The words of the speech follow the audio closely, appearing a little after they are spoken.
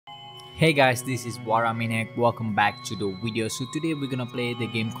Hey guys, this is Waramaniac. Welcome back to the video. So today we're gonna play the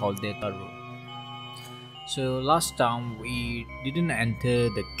game called Deltarune. So last time we didn't enter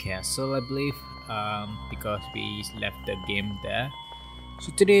the castle, I believe, because we left the game there.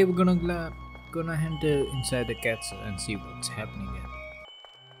 So today we're gonna enter inside the castle and see what's happening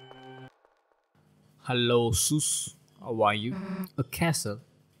there. Hello, Sus. How are you? A castle?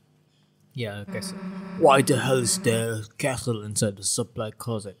 Yeah, a castle. Why the hell is there a castle inside the supply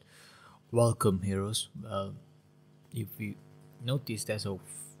closet? Welcome, heroes. If you notice, there's a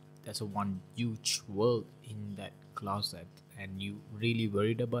one huge world in that closet, and you really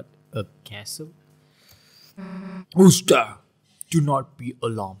worried about a castle? Who's there? Do not be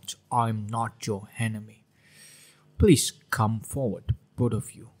alarmed. I'm not your enemy. Please come forward, both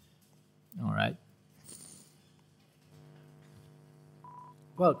of you. All right.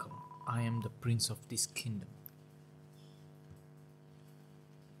 Welcome. I am the prince of this kingdom.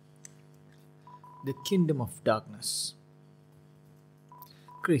 The Kingdom of Darkness.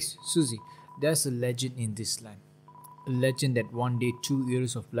 Chris, Susie, there's a legend in this land. A legend that one day 2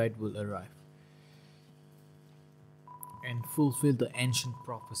 years of light will arrive and fulfill the ancient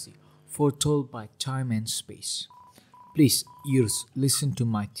prophecy foretold by time and space. Please, ears, listen to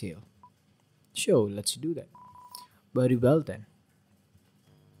my tale. Sure, let's do that. Very well then.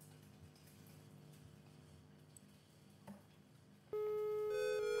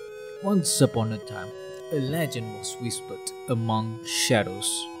 Once upon a time, a legend was whispered among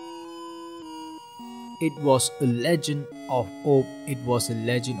shadows. It was a legend of hope, it was a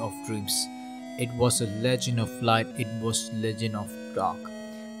legend of dreams, it was a legend of light, it was a legend of dark.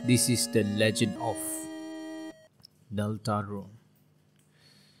 This is the legend of Deltarune.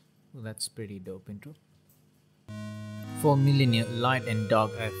 Well, that's pretty dope intro. For millennia, light and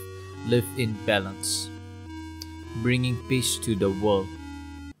dark have lived in balance, bringing peace to the world.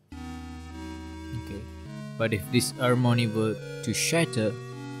 But if this harmony were to shatter,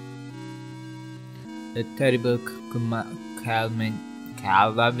 the terrible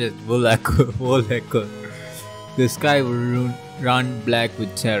will occur. The sky will run black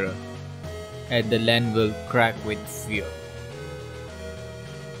with terror, and the land will crack with fear.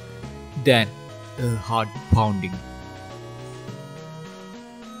 Then, a heart pounding.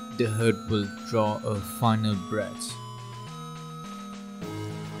 The heart will draw a final breath.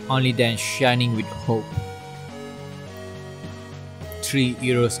 Only then, shining with hope, 3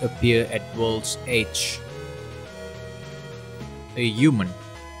 heroes appear at world's edge. A human,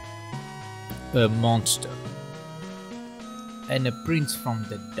 a monster, and a prince from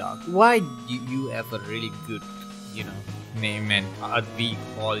the dark. Why do you have a really good, name, and we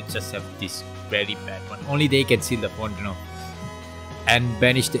all just have this very bad one? Only they can seal the fountain of and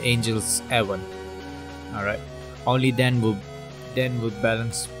banish the angels heaven. Alright. Only then will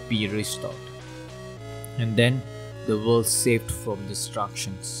balance be restored. And then the world saved from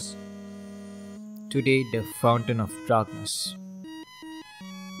destructions. Today, the fountain of darkness,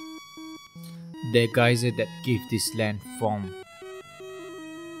 the geyser that gave this land form,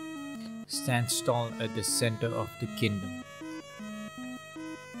 stands tall at the center of the kingdom.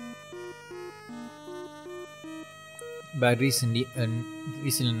 But recently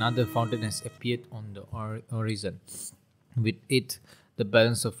another fountain has appeared on the horizon. With it, the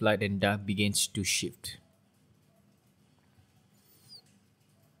balance of light and dark begins to shift.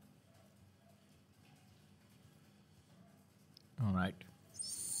 Alright.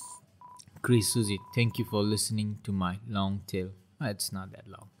 Chris, Susie, thank you for listening to my long tale. It's not that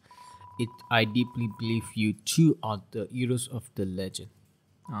long. I deeply believe you two are the heroes of the legend.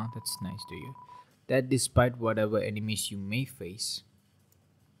 That's nice to hear. That despite whatever enemies you may face,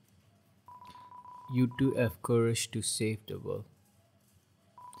 you two have courage to save the world.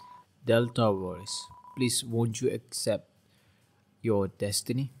 Delta Wars, please won't you accept your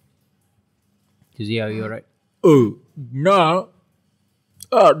destiny? Susie, are you alright? Oh, no.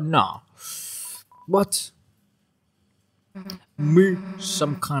 Oh, no. What? Me?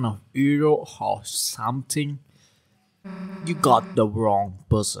 Some kind of hero or something? You got the wrong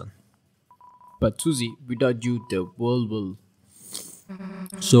person. But Susie, without you, the world will.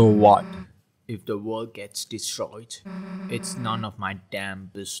 So what? If the world gets destroyed, it's none of my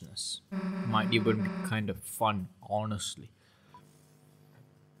damn business. Might even be kind of fun, honestly.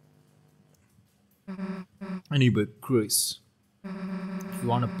 Anyway, Chris, if you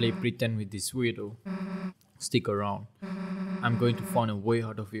wanna play pretend with this weirdo, stick around. I'm going to find a way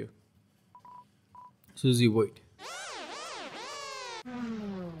out of here. Susie, wait.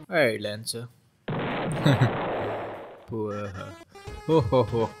 Hey, Lancer. Poor her. Ho ho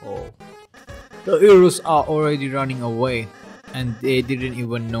ho ho. The heroes are already running away. and they didn't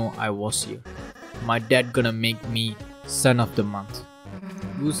even know I was here. My dad gonna make me son of the month.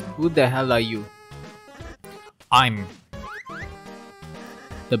 Who the hell are you? I'm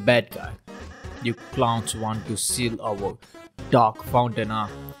the bad guy. You clowns want to seal our dark fountain,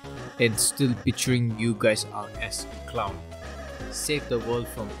 and still picturing you guys are as clown. Save the world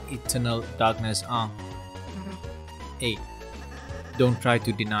from eternal darkness, Hey, don't try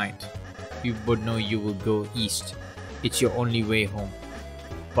to deny it. You both know you will go east. It's your only way home.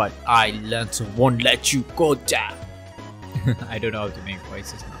 But I learned won't let you go down. I don't know how to make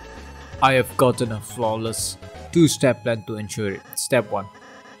voices now. I have gotten a flawless 2-step plan to ensure it. Step 1,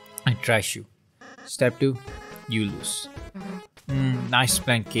 I trash you. Step 2, you lose. Nice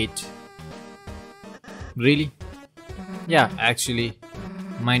plan, Kate. Really? Yeah, actually,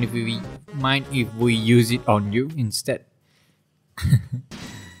 mind if we use it on you instead?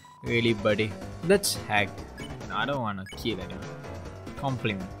 Really, buddy? That's hacked. I don't wanna kill anyone.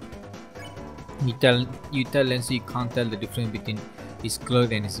 Compliment. You tell Lancy you can't tell the difference between his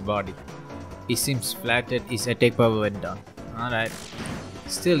clothes and his body. He seems flattered. His attack power went down. Alright.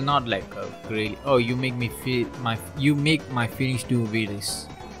 Still not like really. Oh, you make my finish do wheelies.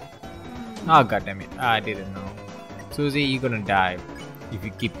 Oh, goddammit. I didn't know. Susie, you're gonna die if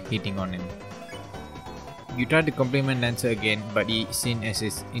you keep hitting on him. You try to compliment Lancer again, but he seen as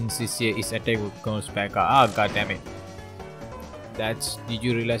his insincere, his attack goes back. Ah, goddammit. Did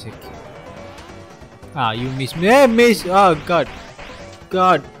you realize it? You missed me. Hey, miss! Oh,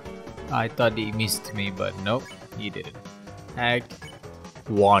 God. I thought he missed me, but nope, he didn't. Act.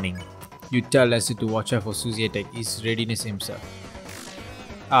 Warning. You tell Lancer to watch out for Susie attack. His readiness himself.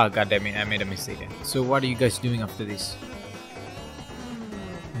 Ah, goddammit, I made a mistake. So what are you guys doing after this?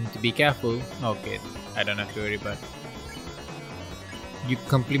 Need to be careful. Okay, I don't have to worry about it. You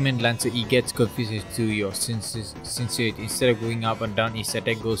compliment Lancer, he gets confused to your sincerity. Instead of going up and down, his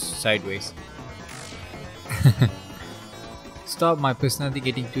attack goes sideways. Stop my personality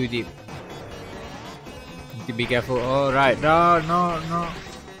getting too deep. Need to be careful. Alright, no.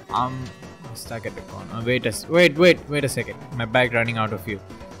 I'm stuck at the corner. Wait a second. My bag running out of fuel.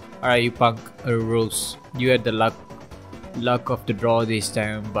 Alright, you punk. Rose. You had the luck of the draw this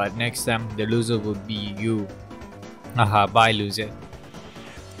time, but next time the loser will be you. Haha, bye loser.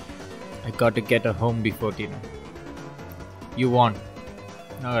 I got to get her home before dinner. You won.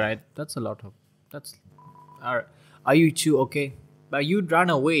 Alright, that's a lot of. Alright. Are you two okay? But you'd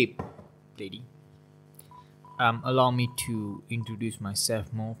run away, lady. Allow me to introduce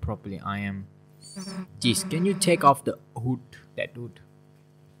myself more properly. I am. Jeez, can you take off the hood? That hood.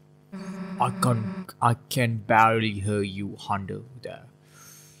 I can barely hear you, Hunter. There.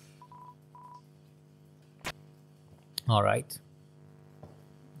 All right.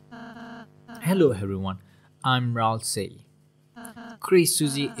 Hello, everyone. I'm RALSEI. Chris,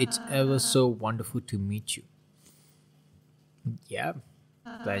 Susie, it's ever so wonderful to meet you. Yeah,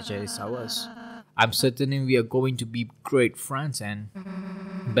 pleasure is ours. I'm certain we are going to be great friends, and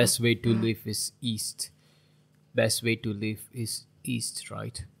best way to live is east. Best way to live is east,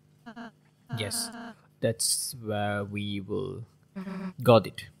 right? Yes, that's where we will. Got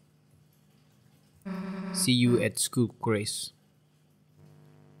it. See you at school, Grace.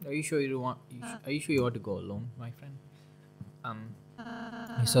 Are you sure you want to go alone, my friend?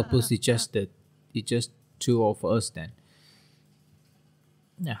 I suppose it's just two of us then.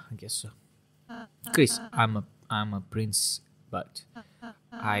 Yeah, I guess so. Chris, I'm a prince, but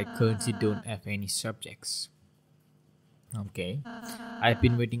I currently don't have any subjects. Okay, I've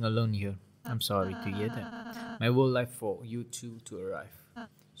been waiting alone here. I'm sorry to hear that. My whole life for you two to arrive.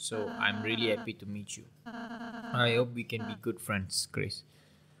 So I'm really happy to meet you. I hope we can be good friends, Chris.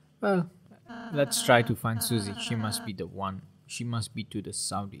 Well, let's try to find Susie. She must be the one. She must be to the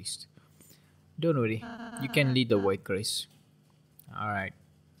southeast. Don't worry, you can lead the way, Chris. Alright.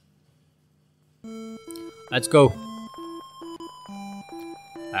 Let's go.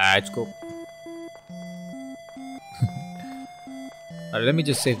 Let's go. Alright, let me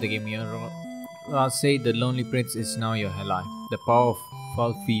just save the game here. I'll say the Lonely Prince is now your ally. The power of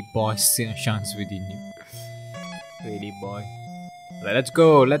Falfy boy shines within you. Really, boy. Right, let's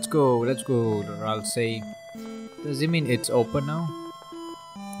go. I'll say. Does it mean it's open now?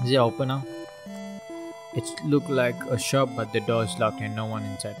 Is it open now? It looked like a shop, but the door is locked and no one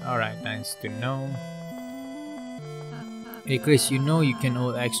inside. Alright, nice to know. Hey Chris, you know you can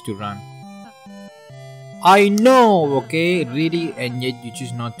hold X to run. I know, okay, really, and yet you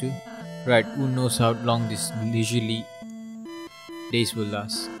choose not to. Right, who knows how long this leisurely days will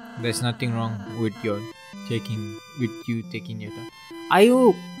last. There's nothing wrong with you taking your time. Are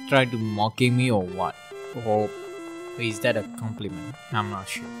you trying to mocking me or what? Or Is that a compliment? I'm not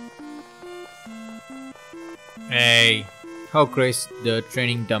sure. Hey, how Chris, the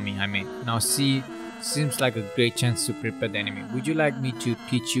training dummy I made. Now see, seems like a great chance to prepare the enemy. Would you like me to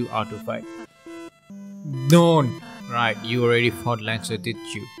teach you how to fight? No, right, you already fought Lancer,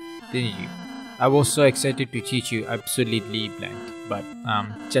 didn't you? I was so excited to teach you, absolutely blanked. But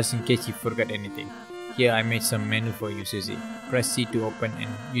just in case you forgot anything, here I made some menu for you, Susie. Press C to open and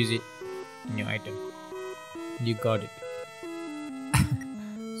use it in your item. You got it.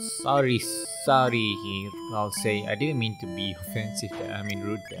 Sorry, I'll say. I didn't mean to be offensive there. I mean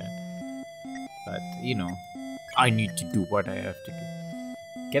rude there. But you know, I need to do what I have to do.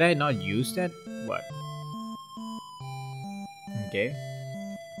 Can I not use that? What? Okay.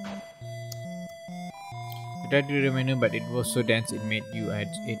 You tried to remember, but it was so dense it made you add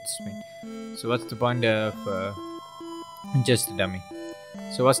its spin. So what's the point of just a dummy?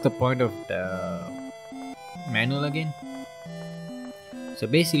 So what's the point of the manual again? So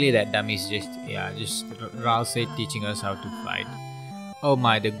basically that dummy is just RALSEI teaching us how to fight. Oh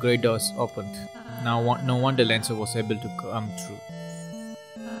my, the great doors opened. Now no wonder Lancer was able to come through.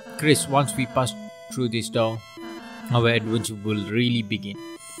 Chris, once we pass through this door, our adventure will really begin.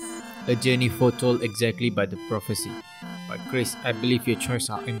 A journey foretold exactly by the prophecy. But Chris, I believe your choices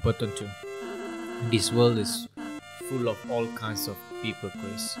are important too. This world is full of all kinds of people,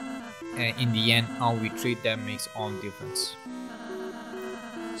 Chris. And in the end, how we treat them makes all the difference.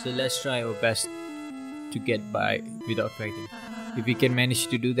 So let's try our best to get by without fighting. If we can manage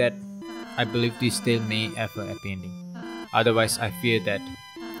to do that, I believe this tale may have a happy ending. Otherwise, I fear that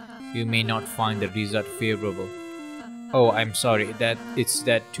you may not find the result favorable. Oh, I'm sorry, that it's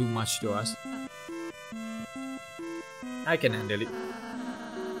that too much to ask. I can handle it.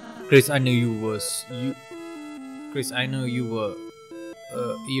 Chris, I know you were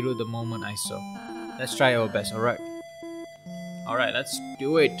a hero the moment I saw. Let's try our best, alright? Alright, let's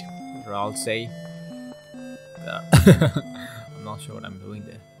do it, RALSEI. I'm not sure what I'm doing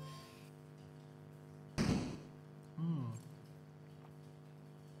there.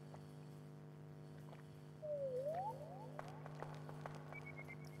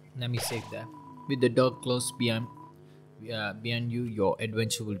 Let me save that. With the door closed behind you, your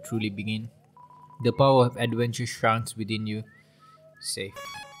adventure will truly begin. The power of adventure shines within you. Safe.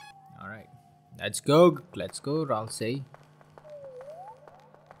 Alright. Let's go, RALSEI.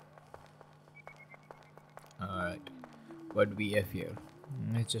 Alright. What do we have here?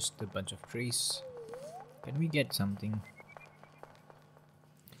 It's just a bunch of trees. Can we get something?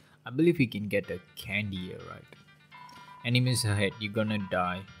 I believe we can get a candy here, right? Enemies ahead, you're gonna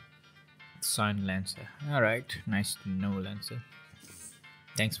die. Sign Lancer. Alright, nice to know, Lancer.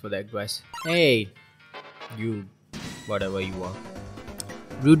 Thanks for that, guys. Hey! You, whatever you are.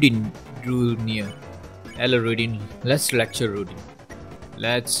 Rudin drew near. Hello, Rudin. Let's lecture Rudin.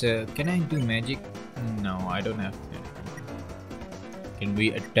 Let's, can I do magic? No, I don't have magic. Can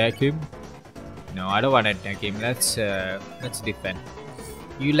we attack him? No, I don't want to attack him. Let's defend.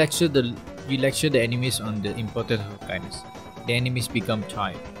 You lecture the enemies on the importance of kindness. The enemies become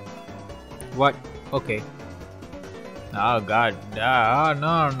tired. What? Okay. Oh God! No!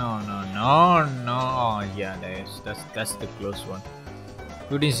 Yeah, that's the close one.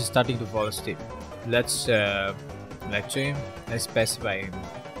 Rudin is starting to fall asleep. Let's lecture him. Let's pacify him.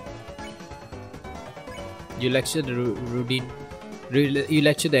 You lecture the Rudin. You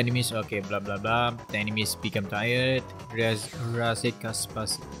lecture the enemies. Okay, blah blah blah. The enemies become tired. RALSEI cast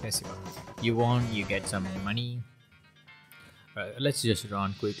pacify. You won. You get some money. Let's just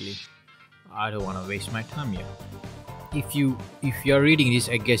run quickly. I don't want to waste my time here. If you're reading this,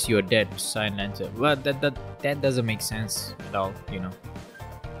 I guess you're dead, sign Lancer. Well, that doesn't make sense at all, you know.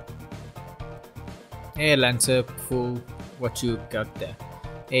 Hey Lancer, fool, what you got there?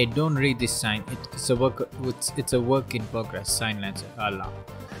 Hey, don't read this sign. It's a work in progress. Sign Lancer. Allah.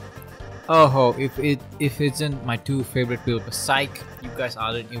 Oh, if it isn't my two favorite people, psych, you guys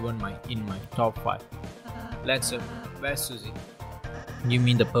aren't even in my top 5. Lancer, where's Susie? You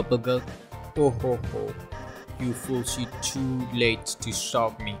mean the purple girl? Oh ho ho, you fool, she too late to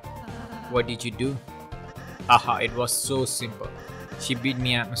stop me. What did you do? Haha, it was so simple. She beat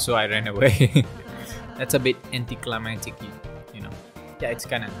me up, so I ran away. That's a bit anticlimactic, you know. Yeah, it's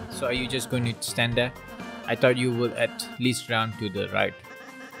kinda. So are you just going to stand there? I thought you would at least run to the right.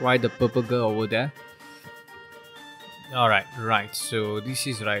 Why the purple girl over there? Alright, right, so this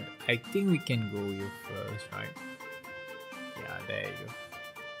is right. I think we can go here first, right? Yeah, there you go.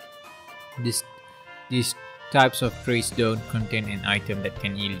 These types of trees don't contain an item that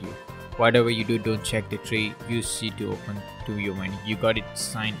can heal you. Whatever you do, don't check the tree. Use C to open to your money. You got it,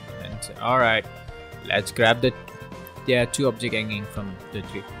 signed. Alright, let's grab the There are 2 objects hanging from the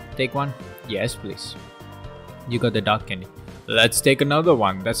tree. Take one. Yes, please. You got the dark candy. Let's take another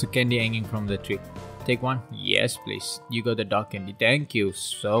one. That's a candy hanging from the tree. Take one. Yes, please. You got the dark candy. Thank you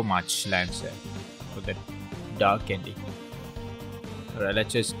so much, Lancer, for the dark candy. Alright,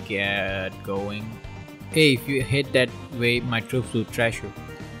 let's just get going. Hey, if you head that way, my troops will trash you.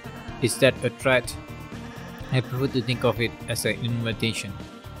 Is that a threat? I prefer to think of it as an invitation.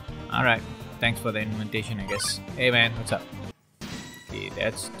 Alright, thanks for the invitation, I guess. Hey man, what's up? Okay,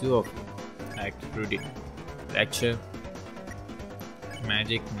 that's 2 of you. Act Rudy. Lecture.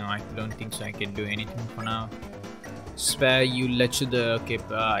 Magic. No, I don't think so. I can do anything for now. Spare you lecture the. Okay,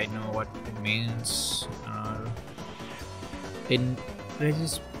 I know what it means. In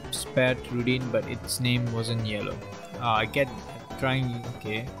Regis spared Rudin, but its name wasn't yellow. I get trying.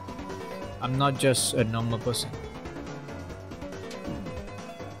 Okay, I'm not just a normal person.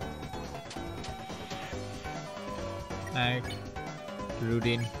 Act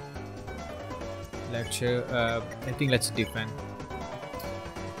Rudin. Lecture. I think let's defend.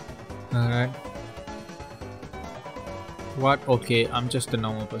 Alright. What? Okay, I'm just a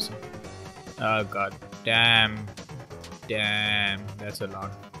normal person. Oh god. Damn. Damn. That's a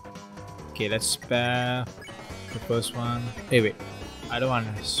lot. Okay, let's spare the first one. Hey, wait. I don't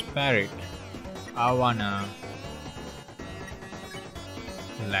want to spare it. I wanna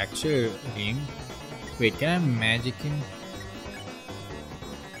lecture him. Wait, can I magic him?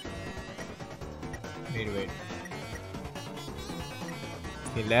 Wait.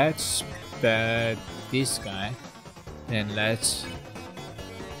 Okay, let's spare this guy. Then let's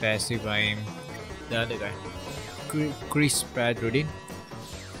pacify him. The other guy. Chris spared Rudin.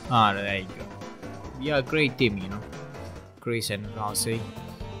 Ah, there you go. We are a great team, you know. Chris and RALSEI.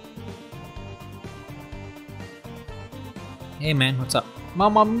 Hey man, what's up?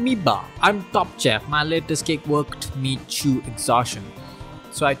 Mama Miba, I'm top chef. My latest cake worked me to exhaustion.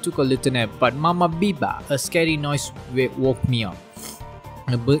 So I took a little nap, but Mama Biba, a scary noise woke me up.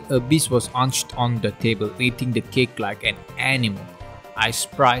 A beast was hunched on the table, eating the cake like an animal. I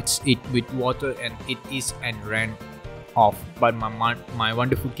spritzed it with water and it is and ran off. But my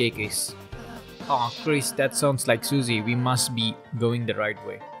wonderful cake is. Oh, Chris, that sounds like Susie. We must be going the right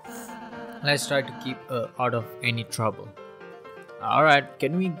way. Let's try to keep her out of any trouble. Alright,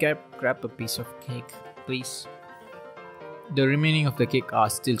 can we grab a piece of cake, please? The remaining of the cake are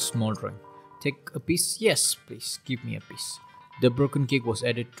still smoldering. Take a piece? Yes, please. Give me a piece. The broken cake was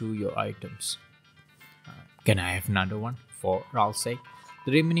added to your items. Can I have another one for RALSEI?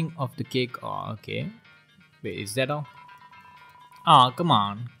 The remaining of the cake are okay. Wait, is that all? Ah, come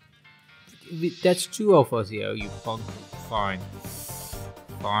on. That's 2 of us here, you punk. Fine.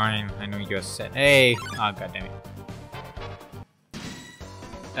 Fine, I know you're sad. Hey! Ah, goddammit.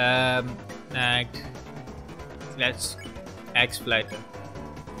 Let's X flatter.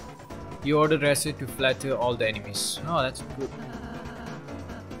 You order RALSEI to flatter all the enemies. Oh, that's good.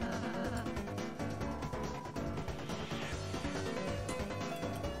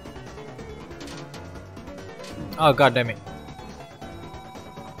 Oh god damn it.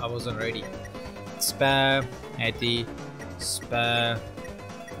 I wasn't ready. Spare, Hattie, spare,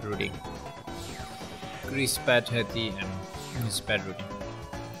 Rudy. Chris, spared Hattie, and spared Rudy.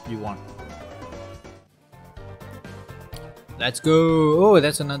 You won. Let's go. Oh,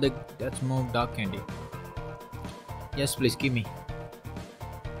 that's more dark candy. Yes, please give me.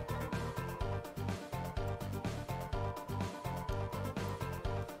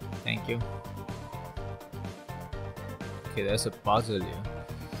 Thank you. Okay, there's a puzzle here.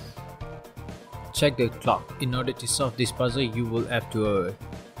 Check the clock. In order to solve this puzzle, you will have to hurry.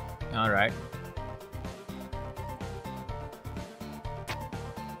 Alright.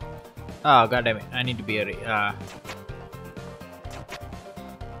 Oh god damn it, I need to be hurry.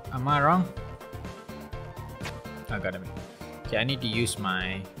 Am I wrong? Oh god damn it. Okay, I need to use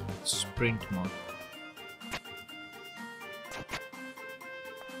my sprint mode.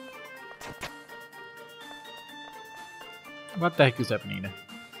 What the heck is happening there?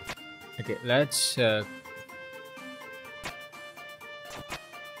 Okay, let's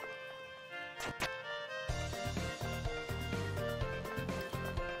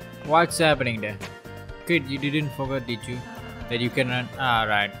what's happening there? Kid, you didn't forget, did you? That you can run.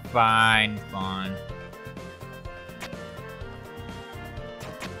 Alright, fine.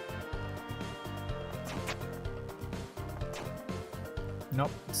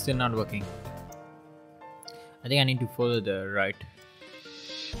 Nope, still not working. I think I need to follow the right.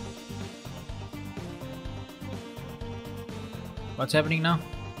 What's happening now?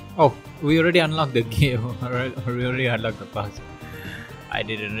 Oh, we already unlocked the game. We already unlocked the puzzle. I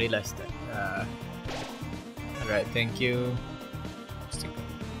didn't realize that. Right, thank you.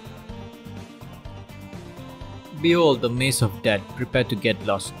 Behold the maze of death. Prepare to get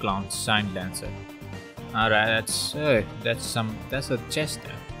lost, clowns. Signed, Lancer. Alright, that's a chest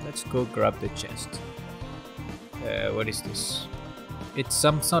there. Let's go grab the chest. What is this? It's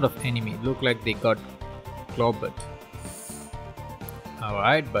some sort of enemy. Look like they got clobbered.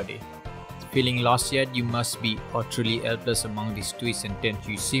 Alright, buddy. Feeling lost yet? You must be utterly helpless among these twists and turns.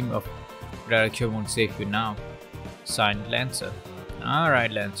 You seem of direction won't save you now. Signed, Lancer.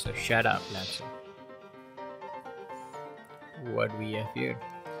 Alright, Lancer. Shut up, Lancer. What we have here?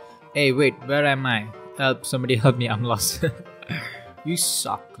 Hey, wait, where am I? Help, somebody help me, I'm lost. You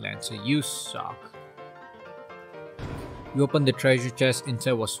suck, Lancer, you suck. You opened the treasure chest,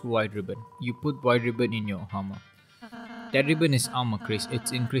 inside was white ribbon. You put white ribbon in your armor. That ribbon is armor, Chris,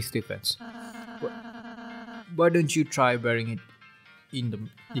 it's increased defense. Why don't you try wearing it in the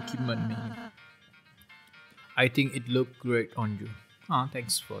equipment menu? I think it looked great on you. Ah,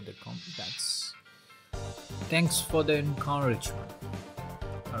 thanks for the compliments. Thanks for the encouragement.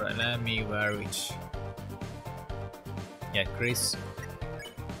 Alright, let me wear it. Yeah, Chris.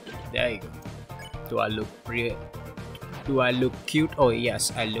 There you go. Do I look pretty? Do I look cute? Oh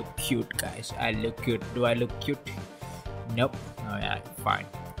yes, I look cute, guys. I look cute. Do I look cute? Nope. Alright, fine.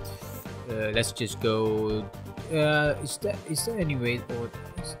 Let's just go. Is there any way? Or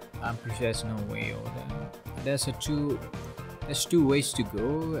I'm pretty sure there's no way. Or there's two ways to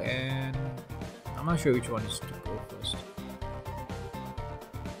go, and I'm not sure which one is to go first.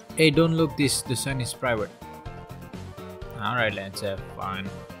 Hey, don't look, the sun is private. Alright, let's have fun.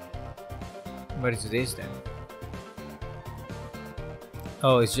 What is this then?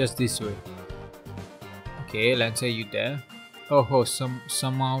 Oh, it's just this way. Okay, Lancer, you there? Oh,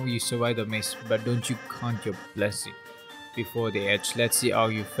 somehow you survived the maze, but don't you count your blessing before the edge. Let's see how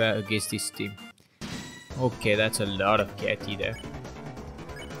you fare against this team. Okay, that's a lot of catty there.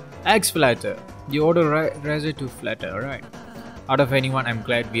 Axe flatter. You order razor to flatter, right? Out of anyone, I'm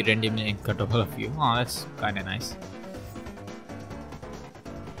glad we randomly encountered all of you. Oh, that's kinda nice.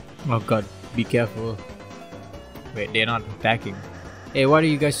 Oh god, be careful. Wait, they're not attacking. Hey, why are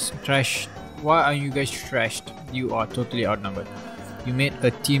you guys trashed? Why are you guys trashed? You are totally outnumbered. You made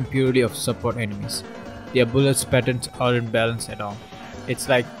a team purely of support enemies. Their bullets patterns aren't balanced at all. It's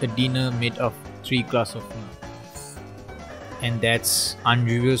like a dinner made of 3 glasses of milk. And that's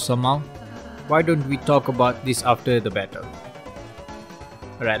unreviewed somehow? Why don't we talk about this after the battle?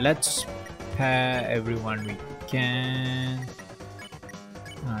 Alright, let's pair everyone we can.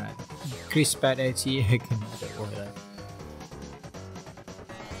 Alright, Chris pad HE, I can do that.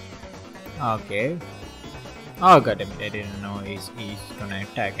 Okay. Oh goddammit, I didn't know he's gonna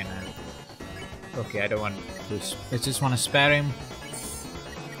attack and okay, I don't want to lose. I just want to spare him.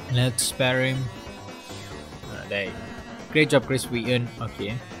 Let's spare him. There you go. Great job, Chris, we earned.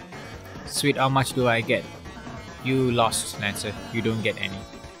 Okay. Sweet, how much do I get? You lost, Lancer. You don't get any.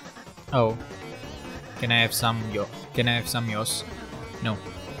 Oh. Can I have some yours? No.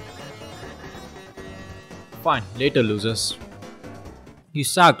 Fine, later, losers. You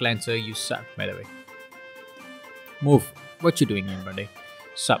suck, Lancer. You suck, by the way. Move. What you doing here, buddy?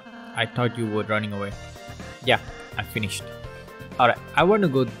 Sup. I thought you were running away. Yeah, I finished. Alright, I want to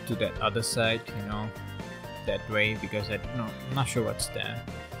go to that other side, you know, that way, because I'm not sure what's there.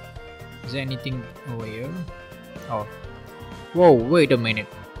 Is there anything over here? Oh. Whoa, wait a minute.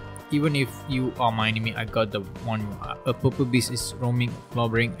 Even if you are my enemy, I got the one. A purple beast is roaming,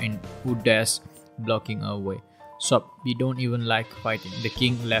 clobbering, and who dares blocking our way. Sup, we don't even like fighting. The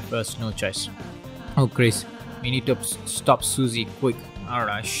king left us no choice. Oh, Chris, we need to stop Susie quick.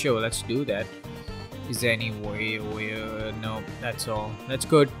 Alright, sure, let's do that. Is there any way where? No, that's all. Let's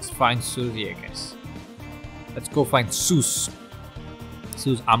go find Susie, I guess. Let's go find Sus.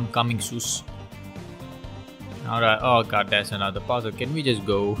 Sus, I'm coming, Sus. Alright, oh god, there's another puzzle. Can we just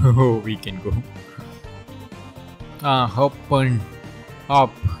go? We can go. Open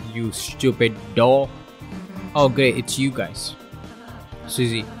up, you stupid door. Oh great, it's you guys.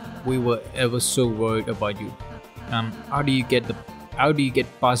 Susie, we were ever so worried about you. How do you get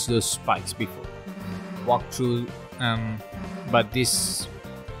past those spikes before? Walk through, but this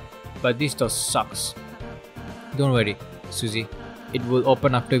door sucks. Don't worry, Susie. It will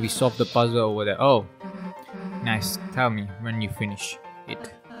open after we solve the puzzle over there. Oh, nice. Tell me when you finish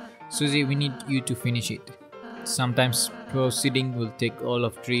it. Susie, we need you to finish it. Sometimes proceeding will take all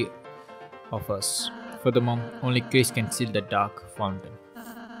of 3 of us. Furthermore, only Chris can seal the dark fountain.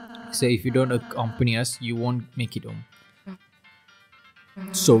 So if you don't accompany us, you won't make it home.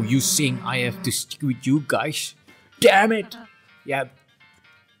 So you saying I have to stick with you guys? Damn it! Yeah.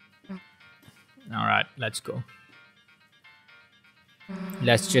 Alright, let's go.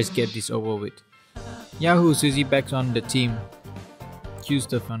 Let's just get this over with. Yahoo! Susie back on the team. Choose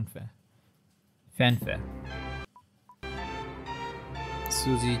the fanfare.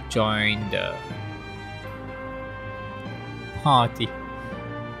 Susie joined the party.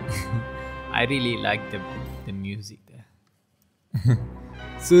 I really like the music there.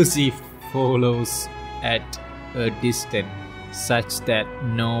 Susie follows at a distance such that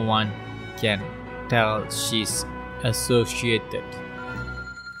no one can tell she's associated.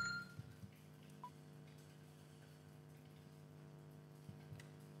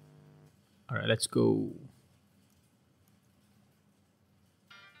 Alright, let's go.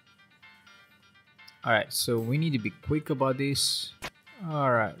 Alright, so we need to be quick about this.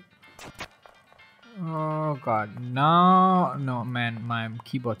 Alright. Oh god, no man, my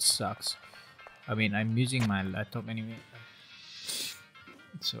keyboard sucks. I mean, I'm using my laptop anyway.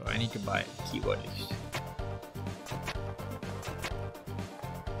 So I need to buy a keyboard at least.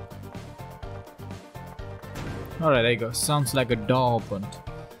 Alright, there you go. Sounds like a door opened.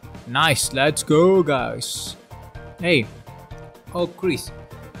 Nice, let's go guys. Hey. Oh Chris.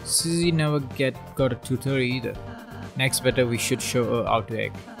 Susie never got a tutor either. Next better we should show her how to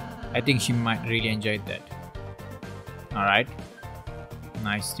act. I think she might really enjoy that. Alright.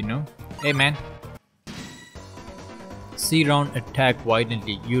 Nice to know. Hey man. C round attack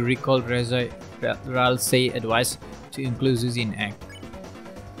violently. You recall RALSEI advice to include Susie in act.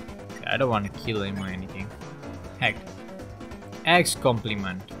 I don't want to kill him or anything. Act. Acts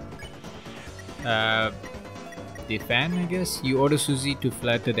compliment. Defend, I guess. You order Susie to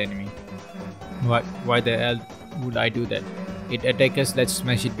flatter the enemy. What? Why the hell would I do that? It attacks us. Let's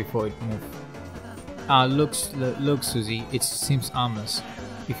smash it before it moves. Ah, look, Susie. It seems harmless.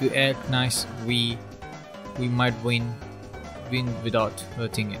 If you act nice, we might win without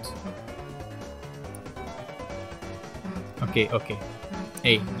hurting it. Okay.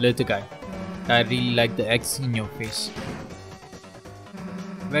 Hey, little guy. I really like the X in your face.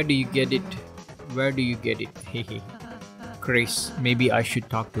 Where do you get it? Hehe. Chris, maybe I should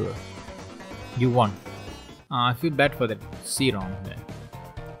talk to her. You won. I feel bad for that C round there.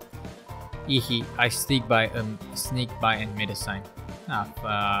 Hehe. I sneaked by and made a sign.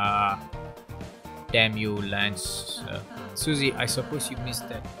 Damn you, Lance. Susie, I suppose you missed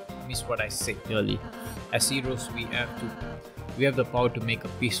what I said early. As heroes, we have the power to make a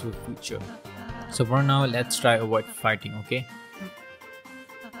peaceful future. So for now, let's try avoid fighting, okay?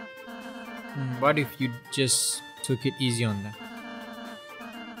 What if you just took it easy on them?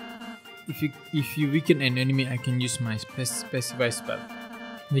 If you weaken an enemy, I can use my specify spell,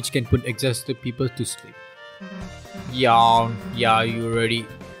 which can put exhausted people to sleep. Yeah,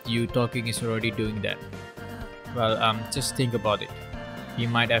 you talking is already doing that. Well, just think about it. You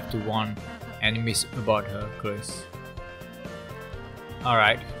might have to warn enemies about her, Chris.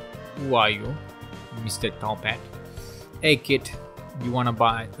 Alright, who are you? Mr. Top Hat. Hey kid, you wanna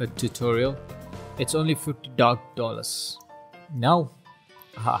buy a tutorial? It's only $50. No?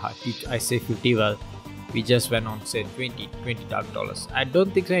 Haha, I say 50, well, we just went on say $20 dollars. I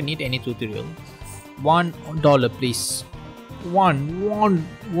don't think I need any tutorial. $1 please.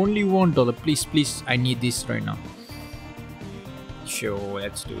 Only $1 please, I need this right now. Sure,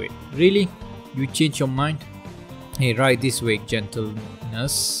 let's do it. Really? You change your mind? Hey, right this way,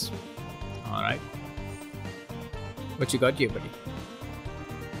 gentleness. Alright. What you got here, buddy?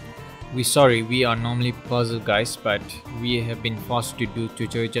 We are normally puzzle guys, but we have been forced to do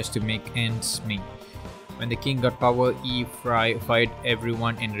tutorial just to make ends meet. When the king got power, he fired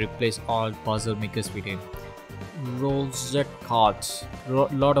everyone and replaced all puzzle makers with him. RALSEI cards.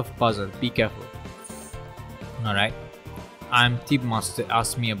 Lot of puzzle. Be careful. Alright. I'm tip master.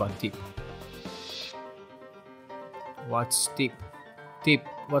 Ask me about tip. What's tip?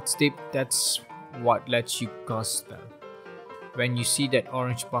 What's tip? That's what lets you cast spell. When you see that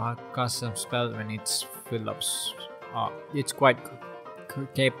orange bar, cast some spell when it's filled up. It's quite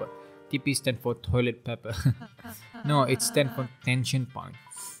caper. TP stands for toilet paper. No, it stands for tension point.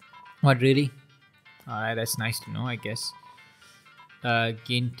 What, really? Alright, that's nice to know, I guess.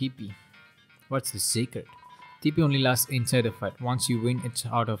 Gain TP. What's the secret? TP only lasts inside the fight. Once you win, it's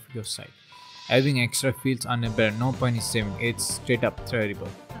out of your sight. Having extra fields unaware, no point in saving. It's straight up terrible.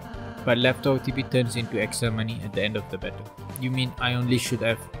 But leftover TP turns into extra money at the end of the battle. You mean I only should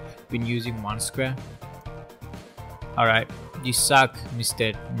have been using one square? Alright, you suck,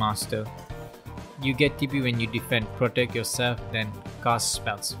 Mr. Master. You get TP when you defend, protect yourself, then cast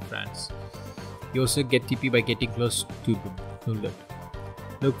spells, friends. You also get TP by getting close to the bullet.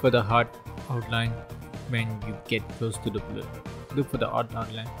 Look for the hard outline when you get close to the bullet. Look for the odd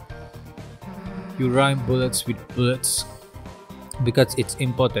outline. You rhyme bullets with bullets. because it's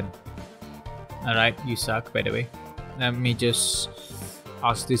important. Alright, you suck, by the way. Let me just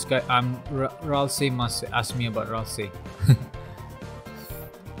ask this guy. RALSEI must ask me about RALSEI.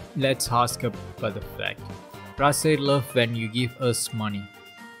 Let's ask about the fact. RALSEI love when you give us money.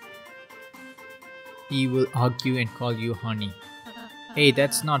 He will hug you and call you honey. Hey,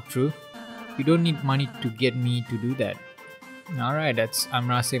 that's not true. You don't need money to get me to do that. Alright, I'm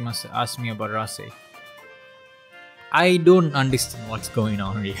RALSEI must ask me about RALSEI. I don't understand what's going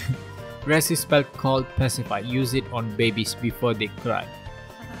on here. RALSEI spell called pacify. Use it on babies before they cry.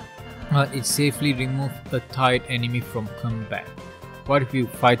 It safely removes a tired enemy from combat. What if you're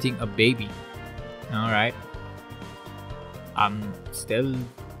fighting a baby? Alright. I'm still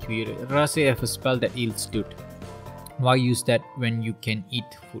curious. RALSEI have a spell that heals dude. Why use that when you can eat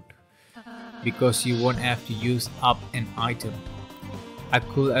food? Because you won't have to use up an item. I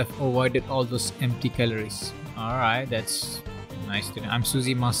could have avoided all those empty calories. Alright, that's nice to know. I'm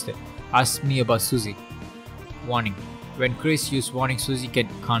Susie Master. Ask me about Susie. Warning. When Chris use warning, Susie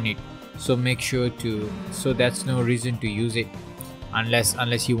can't eat. So make sure to. So that's no reason to use it.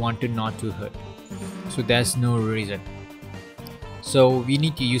 Unless you want to not to hurt. So there's no reason. So we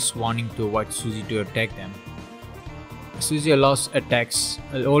need to use warning to avoid Susie to attack them. Susie always attacks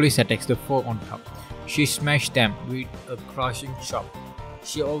the foe on top. She smashed them with a crushing chop.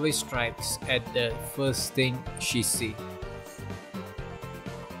 She always strikes at the first thing she sees.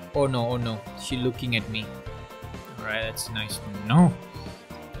 Oh no, she's looking at me. Alright, that's nice to know.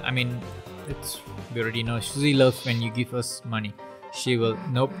 I mean, we already know. Susie loves when you give us money. She will.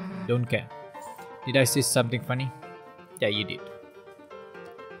 Nope, don't care. Did I say something funny? Yeah, you did.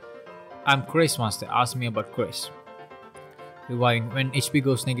 I'm Chris Master. Ask me about Chris. Reviving. When HP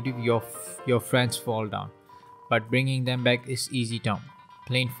goes negative, your friends fall down. But bringing them back is easy term.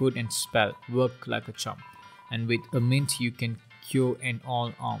 Plain food and spell work like a charm. And with a mint you can cure an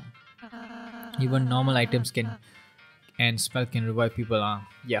all arm. Even normal items and spell can revive people.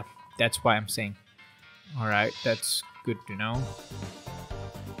 Yeah, that's why I'm saying. Alright, that's good to know.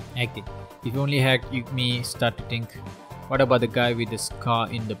 Acting. If only hacked, you may start to think, what about the guy with the scar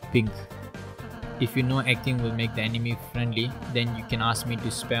in the pink? If you know acting will make the enemy friendly, then you can ask me to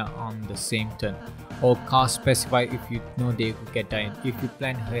spare on the same turn. Or cast specify if you know they will get tired. If you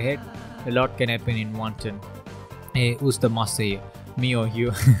plan ahead, a lot can happen in one turn. Hey, who's the master here? Me or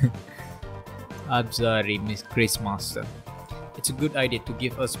you? I'm sorry, Miss Chris Master. It's a good idea to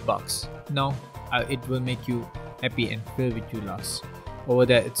give us bucks. No, it will make you happy and fill with you loss. Over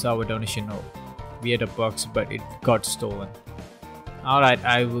there, it's our donation. Oh, we had a box, but it got stolen. Alright,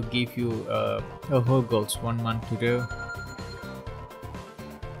 I will give you a whole goals 1 month to do.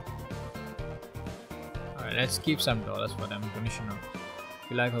 Alright, let's keep some dollars for them. Donation. If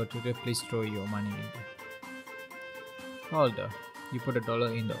you like our tutor, please throw your money in there. Holder, you put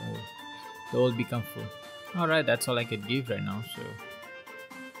 $1 in the hole. The hole become full. Alright, that's all I can give right now. So,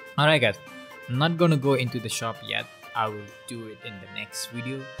 alright guys, I'm not gonna go into the shop yet. I will do it in the next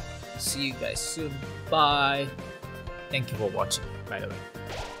video. See you guys soon. Bye. Thank you for watching, by the way.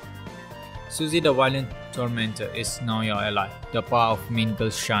 Susie the Violent Tormentor is now your ally. The power of Mean Girl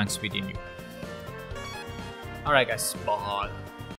shines within you. Alright guys, bye.